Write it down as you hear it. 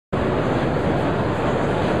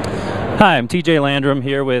Hi, I'm TJ Landrum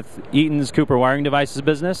here with EATON's Cooper Wiring Devices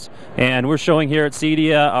business, and we're showing here at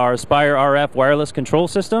CEDIA our Aspire RF wireless control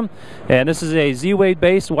system. And this is a Z-Wave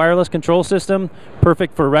based wireless control system,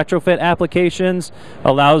 perfect for retrofit applications,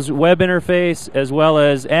 allows web interface as well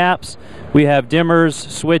as apps. We have dimmers,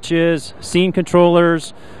 switches, scene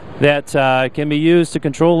controllers that can be used to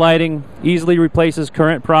control lighting, easily replaces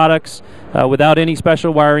current products without any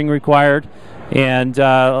special wiring required, and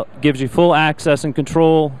gives you full access and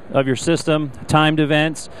control of your system, timed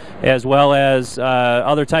events, as well as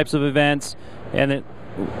other types of events. And it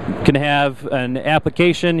can have an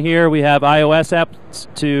application here. We have iOS apps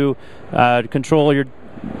to control your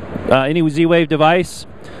any Z-Wave device,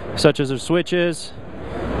 such as the switches,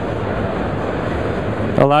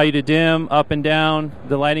 allow you to dim up and down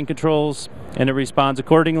the lighting controls, and it responds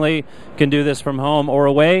accordingly. You can do this from home or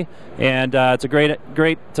away, and it's a great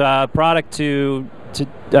product to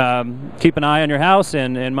keep an eye on your house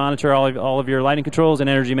and monitor all of your lighting controls and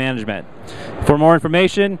energy management. For more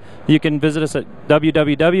information, you can visit us at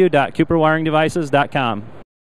www.cooperwiringdevices.com.